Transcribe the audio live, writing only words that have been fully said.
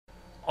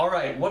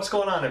Alright, what's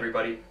going on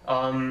everybody?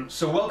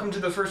 So welcome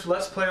to the first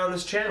Let's Play on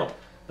this channel.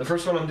 The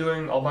first one I'm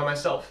doing all by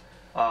myself.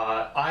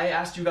 I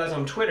asked you guys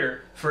on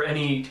Twitter for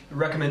any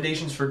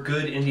recommendations for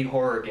good indie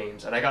horror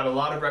games, and I got a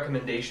lot of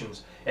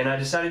recommendations, and I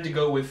decided to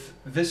go with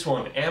this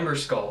one,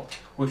 AMBERSKULL,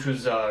 which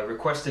was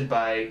requested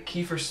by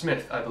Kiefer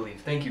Smith, I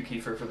believe. Thank you,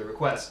 Kiefer, for the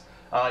request.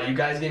 You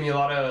guys gave me a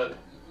lot of,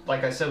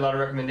 like I said, a lot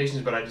of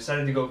recommendations, but I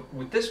decided to go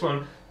with this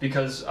one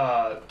because,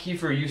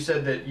 Kiefer, you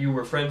said that you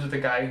were friends with the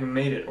guy who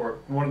made it, or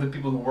one of the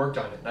people who worked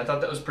on it, and I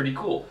thought that was pretty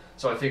cool,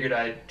 so I figured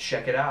I'd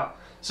check it out.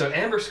 So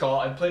AMBERSKULL,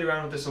 I played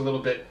around with this a little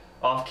bit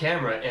off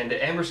camera, and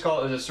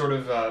AMBERSKULL is a sort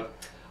of,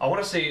 I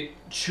want to say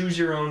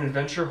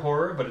choose-your-own-adventure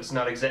horror, but it's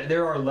not exact.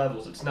 There are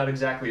levels. It's not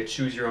exactly a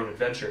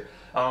choose-your-own-adventure.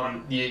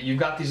 You've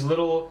got these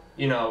little,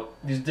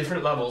 these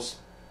different levels,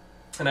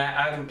 and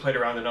I haven't played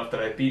around enough that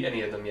I beat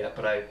any of them yet,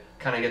 but I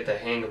kind of get the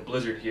hang of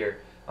Blizzard here.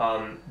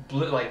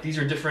 Like, these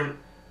are different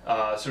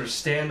sort of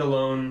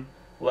standalone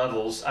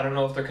levels. I don't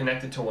know if they're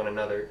connected to one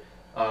another,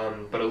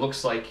 but it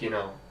looks like,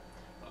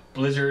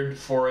 Blizzard,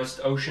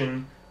 forest,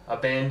 ocean,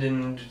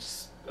 abandoned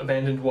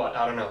what?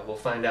 I don't know. We'll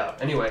find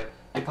out. Anyway,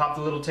 you pop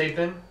the little tape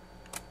in,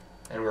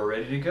 and we're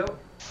ready to go.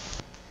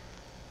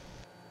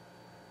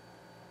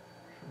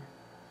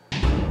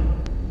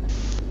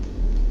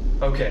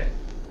 Okay,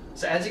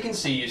 so as you can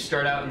see, you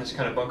start out in this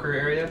kind of bunker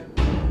area,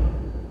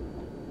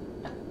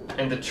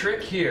 and the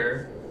trick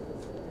here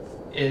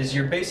is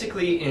you're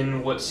basically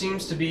in what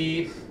seems to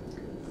be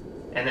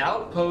an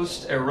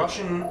outpost, a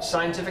Russian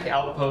scientific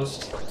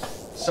outpost,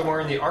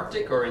 somewhere in the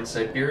Arctic or in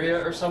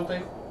Siberia or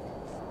something.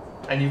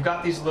 And you've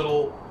got these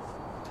little,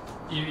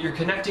 you're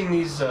connecting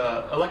these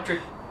electric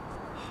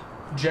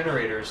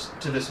generators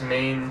to this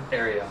main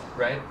area,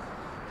 right?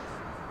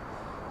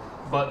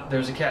 But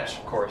there's a catch,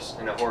 of course.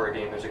 In a horror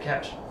game, there's a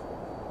catch.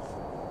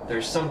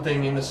 There's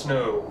something in the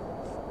snow.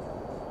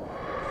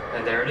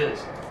 And there it is.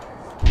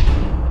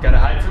 Gotta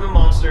hide from the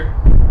monster.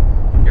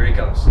 Here he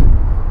comes.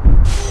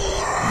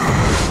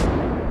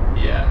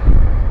 Yeah,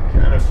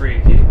 kind of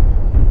freaky.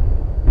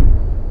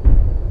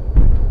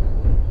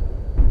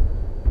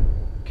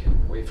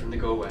 Wait for him to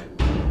go away.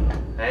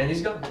 And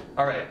he's gone.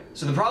 Alright,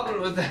 so the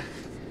problem with that,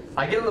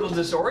 I get a little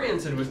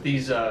disoriented with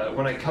these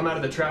when I come out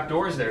of the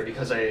trapdoors there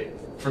because I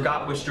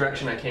forgot which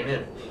direction I came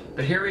in.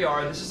 But here we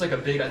are. This is like a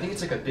big, I think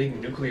it's like a big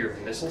nuclear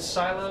missile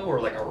silo or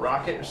like a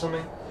rocket or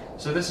something.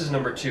 So this is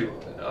number 2.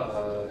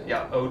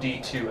 Yeah,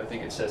 OD2, I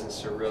think it says in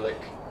Cyrillic.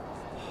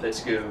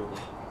 Let's go.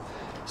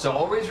 So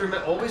always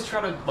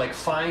try to like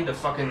find a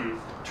fucking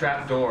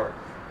trap door.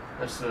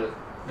 That's the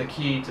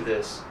key to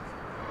this.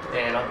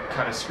 And I'm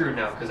kind of screwed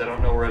now because I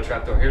don't know where a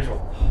trap door. Here's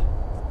one.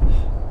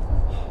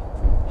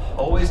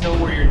 Always know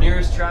where your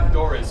nearest trap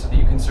door is so that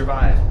you can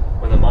survive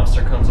when the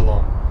monster comes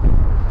along.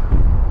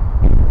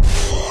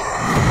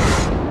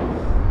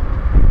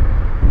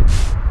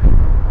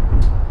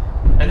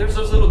 And there's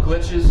those little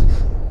glitches,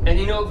 and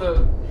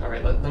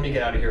alright, let me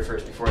get out of here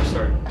first before I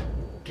start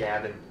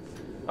gabbing.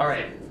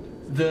 Alright,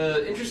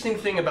 the interesting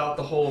thing about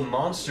the whole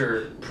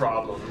monster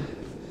problem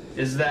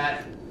is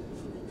that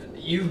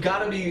you've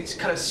got to be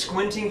kind of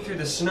squinting through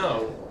the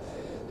snow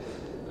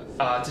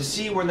to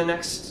see where the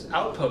next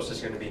outpost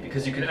is going to be,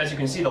 because as you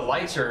can see, the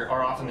lights are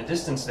off in the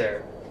distance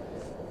there,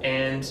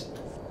 and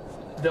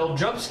they'll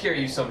jump scare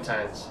you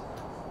sometimes.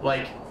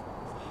 Like,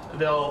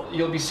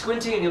 you'll be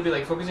squinting and you'll be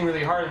like focusing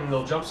really hard, and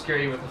they'll jump scare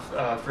you with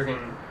a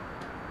friggin'.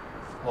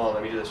 Hold on,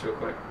 let me do this real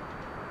quick.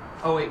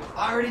 Oh wait,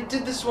 I already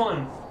did this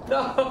one.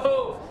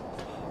 No.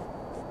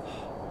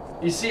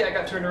 You see, I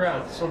got turned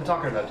around. That's what I'm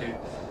talking about, dude.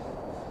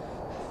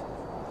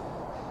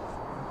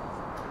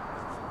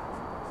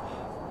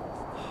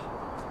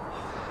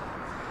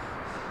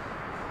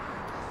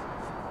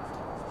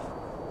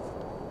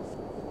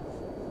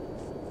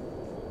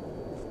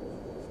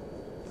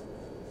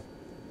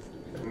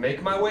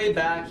 Make my way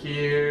back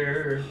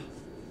here.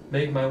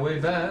 Make my way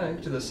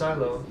back to the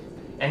silo.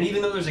 And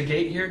even though there's a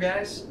gate here,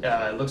 guys,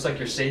 it looks like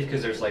you're safe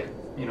because there's like,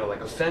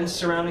 like a fence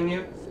surrounding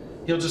you.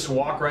 He'll just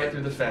walk right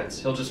through the fence.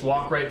 He'll just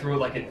walk right through it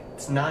like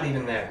it's not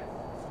even there.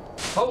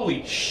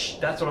 Holy sh!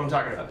 That's what I'm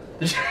talking about.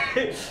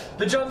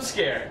 The jump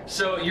scare.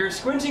 So you're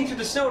squinting through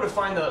the snow to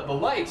find the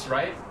lights,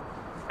 right?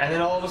 And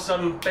then all of a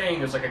sudden, bang,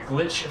 there's like a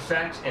glitch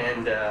effect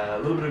and a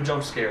little bit of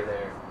jump scare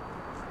there.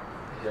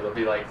 It'll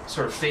be like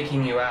sort of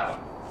faking you out.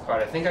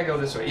 Alright, I think I go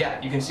this way. Yeah,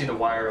 you can see the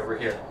wire over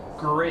here.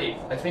 Great.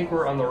 I think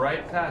we're on the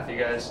right path, you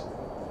guys.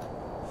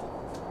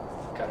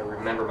 Gotta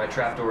remember my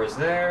trapdoor is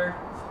there.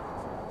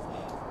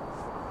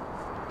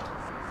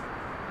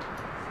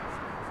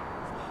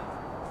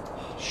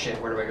 Shit,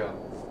 where do I go?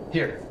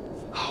 Here.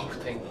 Oh,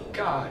 thank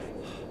God.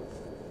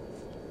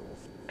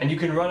 And you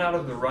can run out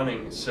of the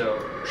running,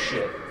 so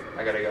shit.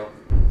 I gotta go.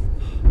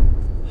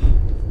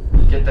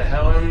 Get the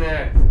hell in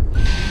there.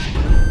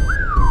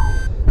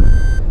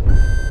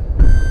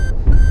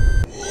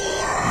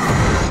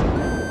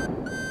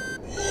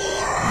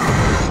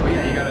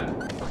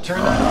 Turn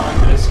that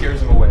on and it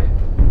scares him away.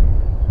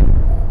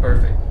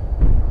 Perfect.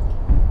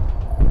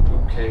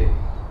 Okay.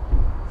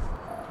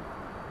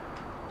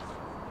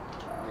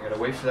 I gotta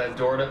wait for that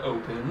door to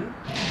open.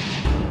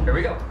 Here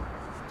we go.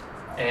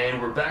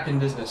 And we're back in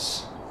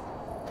business.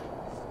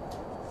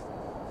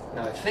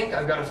 Now I think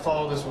I've got to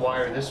follow this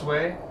wire this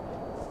way.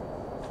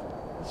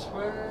 This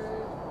way?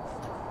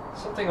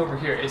 Something over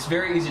here. It's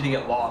very easy to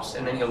get lost,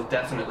 and then he'll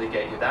definitely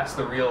get you. That's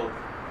the real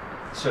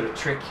sort of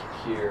trick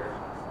here.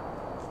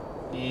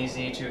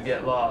 Easy to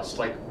get lost,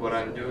 like what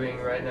I'm doing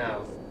right now.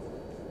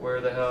 Where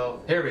the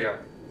hell? Here we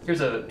are.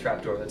 Here's a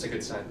trapdoor. That's a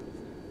good sign.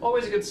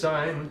 Always a good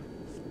sign.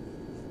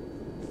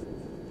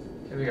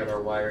 Okay, we got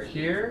our wire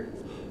here.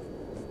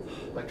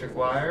 Electric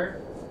wire.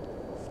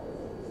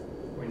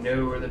 We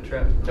know where the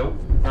trap... Nope.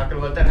 Not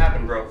gonna let that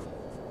happen, bro.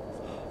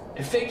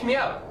 It faked me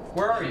out.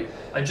 Where are you?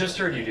 I just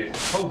heard you, dude.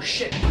 Oh,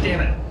 shit.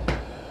 Damn it.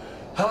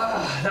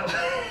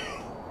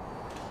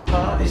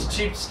 These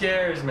cheap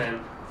scares,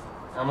 man.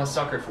 I'm a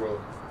sucker for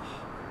them.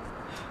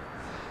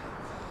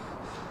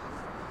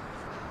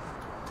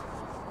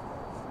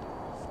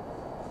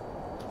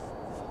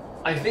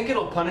 I think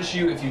it'll punish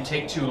you if you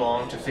take too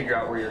long to figure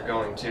out where you're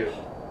going, too.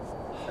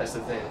 That's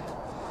the thing.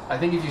 I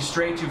think if you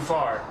stray too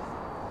far,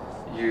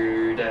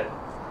 you're dead.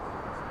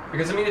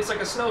 Because, I mean, it's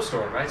like a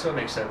snowstorm, right? So it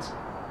makes sense.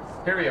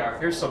 Here we are.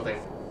 Here's something.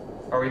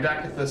 Are we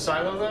back at the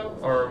silo, though?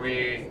 Or are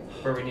we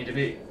where we need to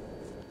be?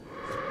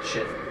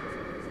 Shit.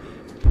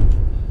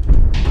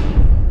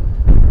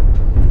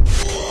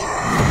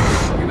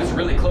 He was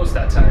really close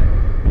that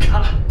time.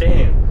 God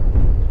damn.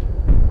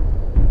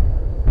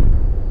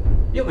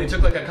 He only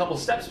took like a couple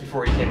steps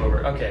before he came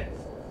over. Okay.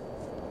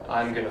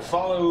 I'm gonna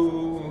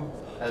follow,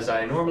 as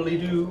I normally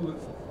do,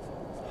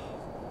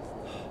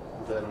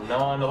 the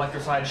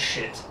non-electrified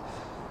shit.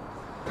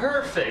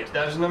 Perfect!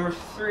 That was number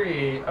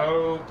 3.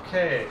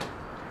 Okay.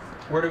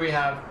 Where do we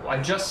have...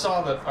 I just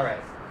saw the... Alright.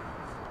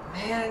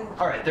 Man.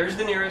 Alright, there's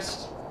the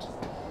nearest...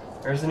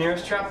 There's the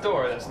nearest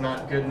trapdoor. That's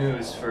not good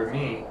news for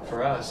me,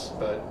 for us,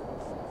 but...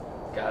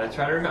 Gotta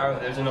try to remember... Oh,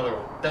 there's another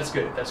one. That's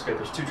good, that's good.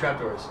 There's 2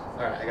 trapdoors.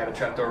 Alright, I got a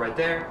trapdoor right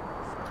there.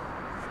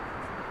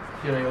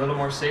 Feeling a little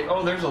more safe.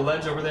 Oh, there's a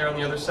ledge over there on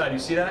the other side. You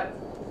see that?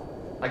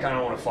 I kinda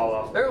don't want to fall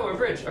off. Oh, a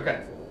bridge.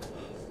 Okay.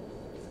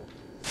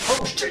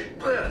 Oh,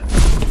 shit!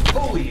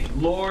 Holy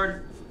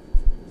Lord!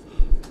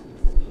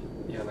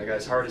 Yeah, my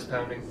guy's heart is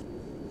pounding.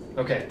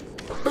 Okay.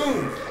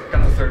 Boom!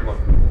 Got the 3rd one.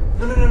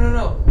 No, no, no, no,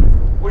 no!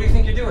 What do you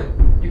think you're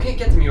doing? You can't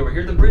get to me over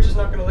here. The bridge is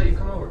not gonna let you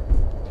come over.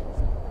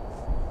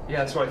 Yeah,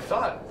 that's what I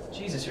thought.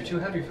 Jesus, you're too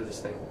heavy for this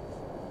thing.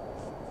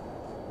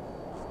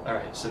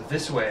 Alright, so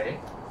this way.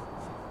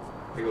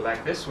 We go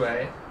back this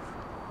way.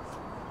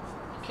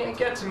 You can't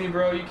get to me,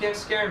 bro. You can't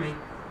scare me.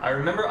 I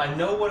remember, I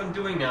know what I'm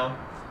doing now.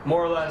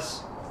 More or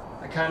less.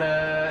 I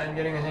kinda am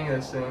getting the hang of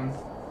this thing.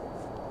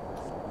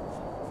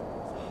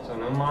 So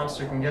no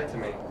monster can get to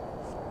me.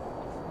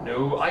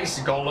 No ice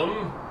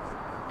golem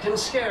can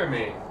scare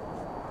me.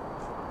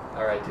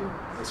 Alright, dude.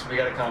 We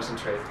gotta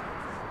concentrate.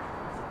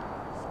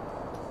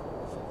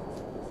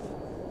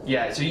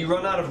 Yeah, so you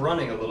run out of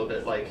running a little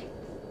bit. Like,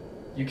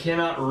 you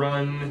cannot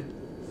run,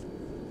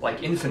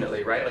 like,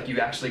 infinitely, right? Like, you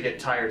actually get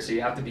tired, so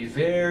you have to be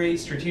very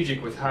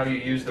strategic with how you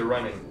use the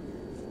running.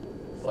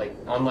 Like,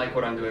 unlike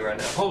what I'm doing right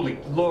now. Holy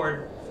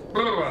Lord!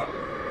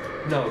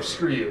 No,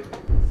 screw you.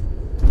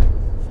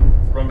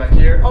 Run back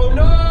here. Oh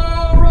no!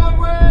 Wrong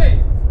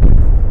way!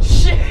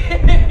 Shit!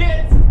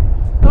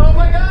 Oh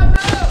my god,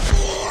 no!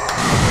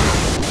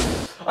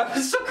 I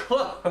was so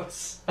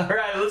close.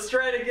 Alright, let's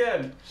try it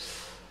again.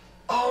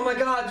 Oh my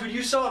god, dude,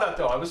 you saw that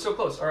though. I was so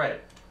close. Alright.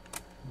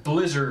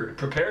 Blizzard,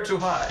 prepare to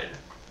hide.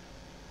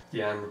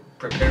 Yeah, I'm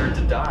prepared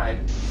to die.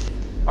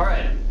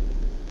 Alright.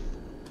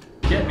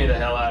 Get me the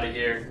hell out of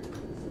here.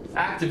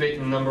 Activate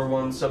the number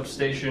 1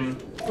 substation.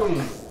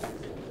 Boom.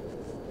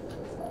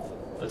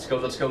 Let's go,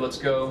 let's go, let's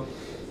go.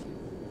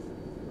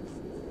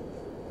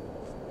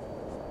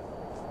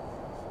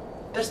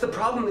 That's the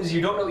problem, is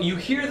you don't know. You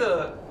hear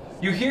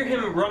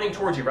him running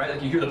towards you, right?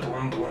 Like you hear the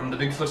boom, boom, the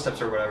big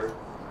footsteps or whatever.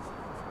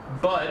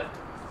 But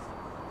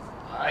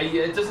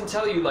it doesn't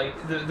tell you,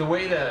 like, the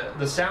way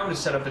the sound is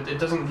set up. It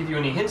doesn't give you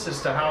any hints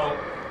as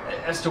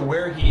to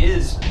where he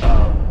is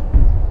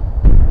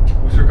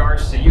with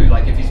regards to you.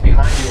 Like if he's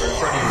behind you or in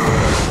front of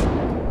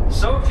you.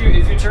 So if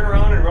you turn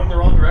around and run the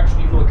wrong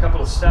direction, even a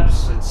couple of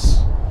steps,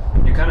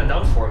 you're kind of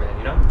done for, man.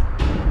 You know.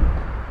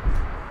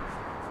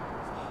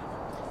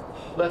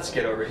 Let's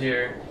get over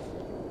here.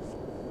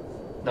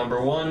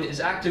 Number 1 is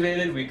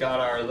activated. We got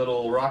our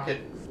little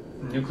rocket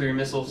nuclear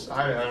missiles.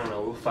 I don't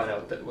know. We'll find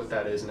out what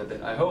that is in a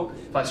bit. I hope.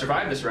 If I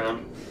survive this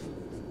round.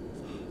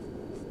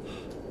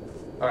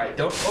 Alright,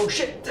 don't... Oh,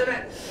 shit! Damn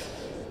it!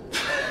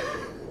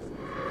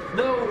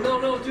 No, no,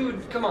 no,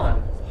 dude. Come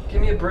on.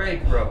 Give me a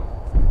break, bro.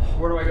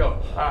 Where do I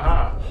go?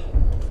 Aha.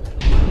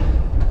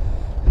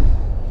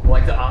 I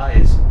like the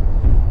eyes.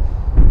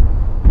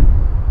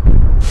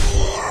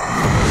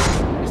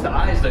 It's the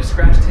eyes. I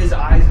scratched his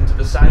eyes into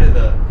the side of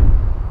the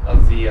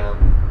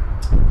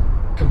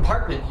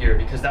compartment here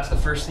because that's the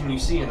first thing you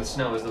see in the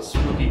snow is the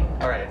spooky.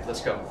 All right,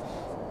 let's go.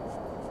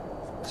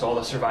 So all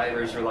the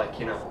survivors are like,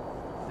 you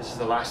know, this is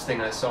the last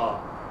thing I saw.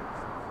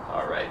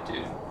 All right,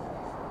 dude.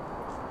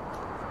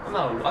 I'm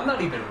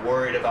not even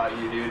worried about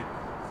you, dude.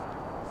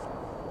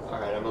 All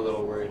right, I'm a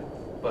little worried.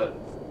 but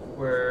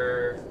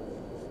we're...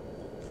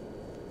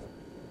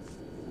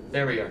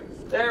 There we are.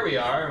 There we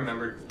are, I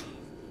remembered.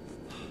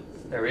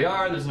 There we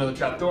are, there's another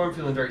trapdoor. I'm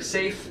feeling very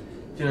safe,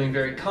 feeling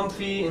very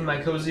comfy in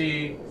my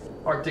cozy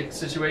Arctic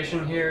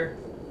situation here.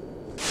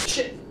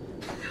 Shit!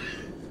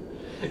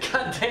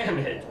 God damn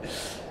it!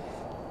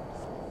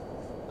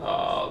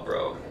 Oh,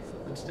 bro.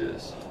 Let's do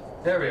this.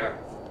 There we are.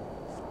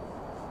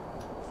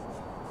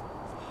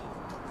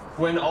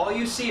 When all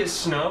you see is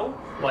snow,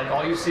 like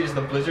all you see is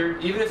the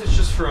blizzard, even if it's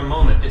just for a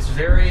moment, it's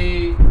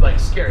very, like,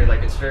 scary,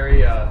 like it's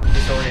very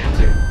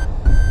disorienting.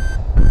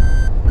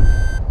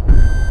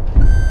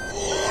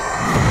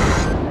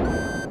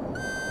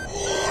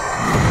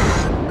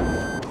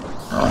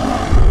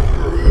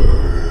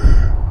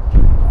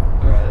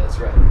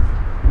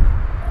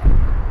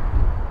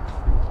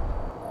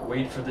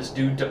 Wait for this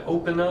dude to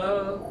open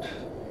up.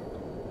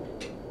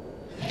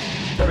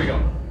 There we go.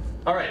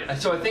 All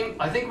right, so I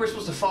think we're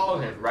supposed to follow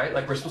him, right?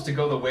 Like we're supposed to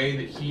go the way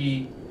that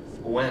he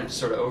went,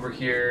 sort of over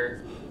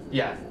here.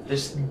 Yeah,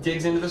 this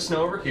digs into the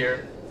snow over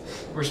here.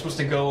 We're supposed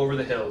to go over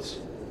the hills.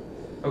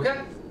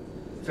 Okay,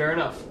 fair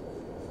enough.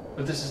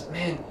 But this is,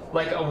 man,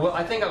 like well,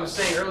 I think I was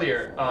saying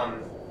earlier,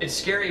 it's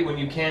scary when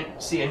you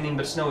can't see anything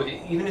but snow,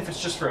 even if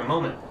it's just for a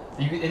moment.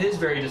 It is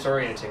very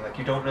disorienting. Like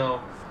you don't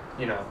know,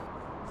 you know,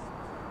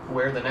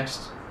 where the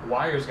next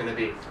wire is going to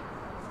be.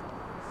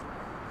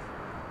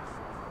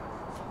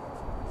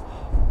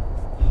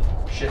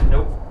 Shit,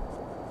 nope.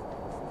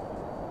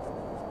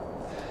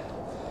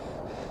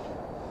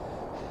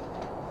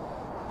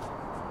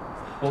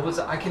 What was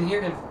that? I can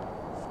hear him.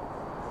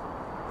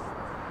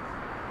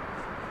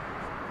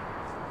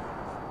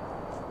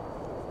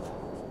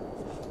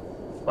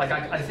 Like,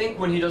 I think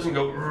when he doesn't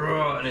go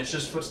and it's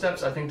just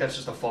footsteps, I think that's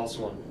just a false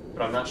one.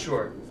 But I'm not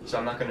sure, so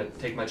I'm not going to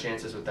take my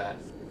chances with that.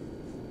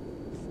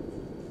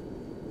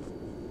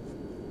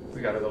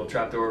 We got a little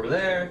trapdoor over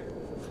there,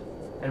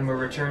 and we're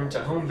returned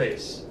to home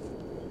base.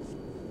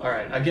 All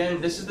right,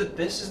 again, this is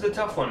the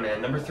tough one,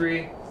 man. Number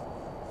 3.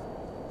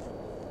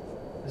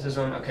 This is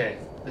one. Okay,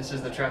 this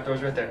is the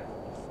trapdoors right there.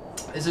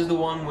 This is the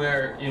one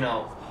where, you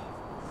know,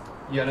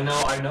 you gotta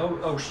know. I know.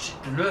 Oh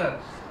shit! Bleh.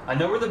 I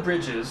know where the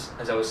bridge is,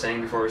 as I was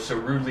saying before. So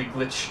rudely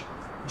glitch,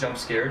 jump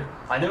scared.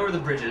 I know where the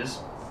bridge is.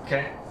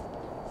 Okay.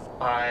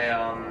 I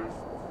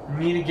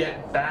need to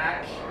get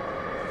back.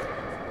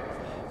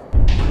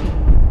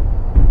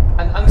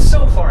 I'm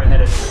so far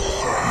ahead of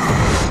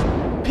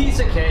this. Piece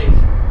of cake.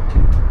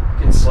 You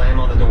can slam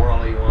on the door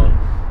all you want.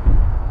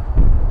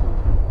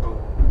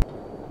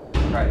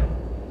 Alright.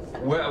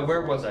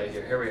 Where was I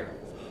here? Here we are.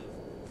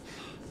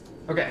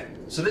 Okay,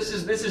 so this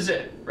is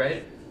it,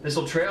 right? This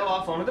will trail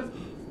off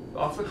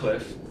off the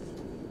cliff.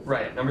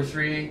 Right, number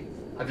 3.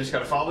 I've just got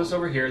to follow this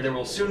over here. There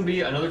will soon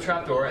be another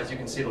trapdoor, as you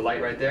can see the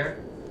light right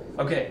there.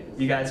 Okay,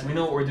 you guys, we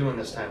know what we're doing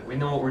this time. We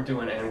know what we're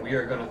doing, and we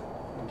are gonna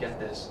get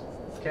this.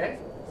 Okay?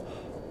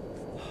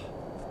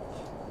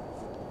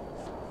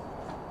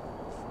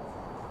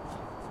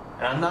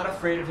 And I'm not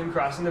afraid of him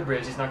crossing the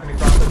bridge. He's not going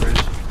to cross the bridge,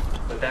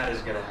 but that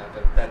is going to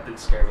happen. That did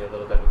scare me a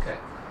little bit. Okay.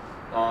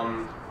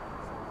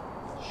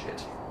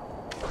 Shit.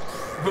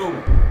 Boom.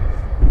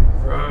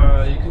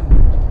 You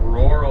can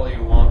roar all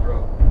you want,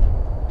 bro.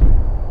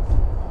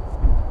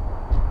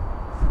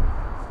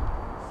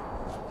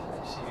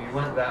 See, he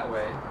went that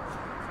way.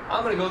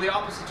 I'm going to go the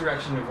opposite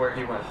direction of where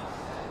he went.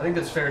 I think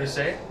that's fair to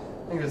say.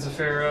 I think that's a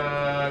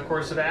fair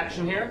course of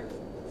action here.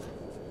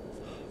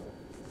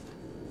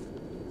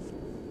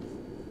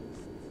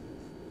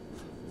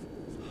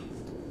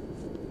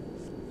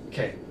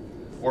 Okay,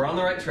 we're on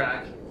the right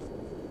track.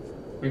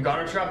 We've got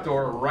our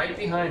trapdoor right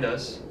behind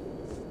us.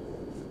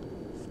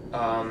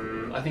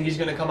 I think he's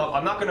gonna come up.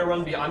 I'm not gonna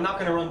run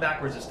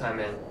backwards this time,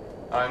 man.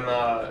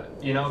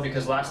 You know,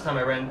 because last time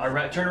I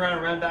turned around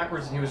and ran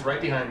backwards, and he was right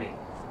behind me.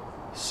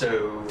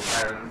 So,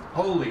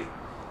 holy.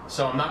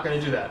 So I'm not gonna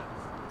do that.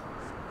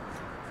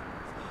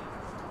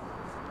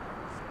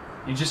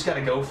 You just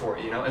gotta go for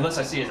it, you know? Unless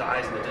I see his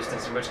eyes in the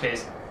distance, in which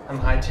case I'm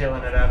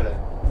hightailing it out of there.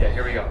 Yeah,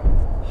 here we go.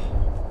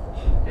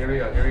 Here we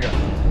go, here we go.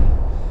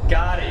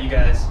 Got it, you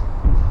guys.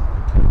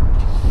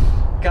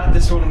 Got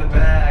this one in the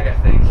bag, I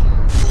think.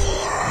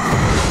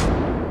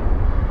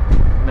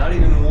 Not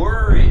even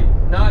worried.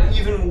 Not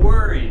even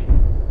worried.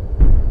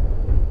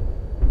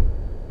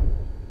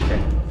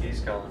 Okay, he's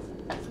gone.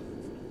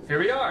 Here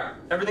we are.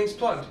 Everything's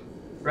plugged,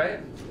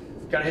 right?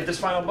 Gotta hit this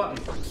final button.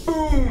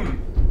 Boom!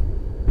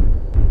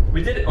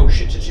 We did it. Oh,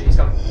 shit, shit, shit. He's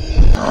coming.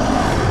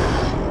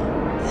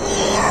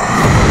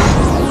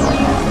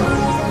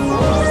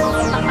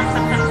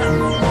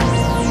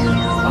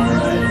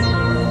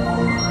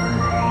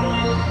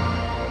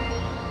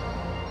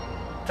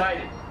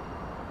 Tight.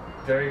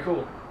 Very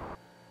cool.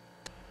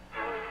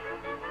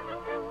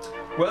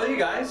 Well, you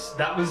guys,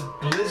 that was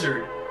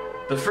Blizzard,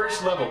 the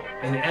first level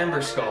in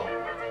AMBERSKULL.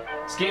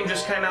 This game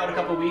just came out a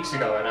couple weeks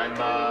ago, and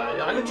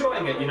I'm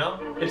enjoying it. You know,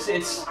 it's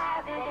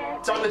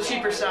on the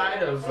cheaper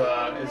side of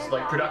it's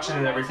like production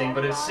and everything,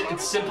 but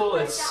it's simple.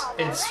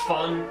 It's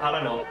fun. I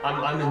don't know.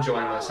 I'm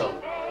enjoying myself.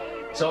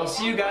 So I'll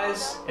see you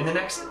guys in the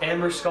next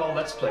AMBERSKULL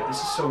Let's Play.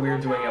 This is so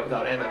weird doing it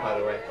without Emmett, by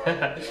the way.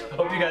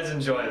 Hope you guys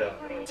enjoy, though.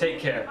 Take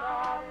care.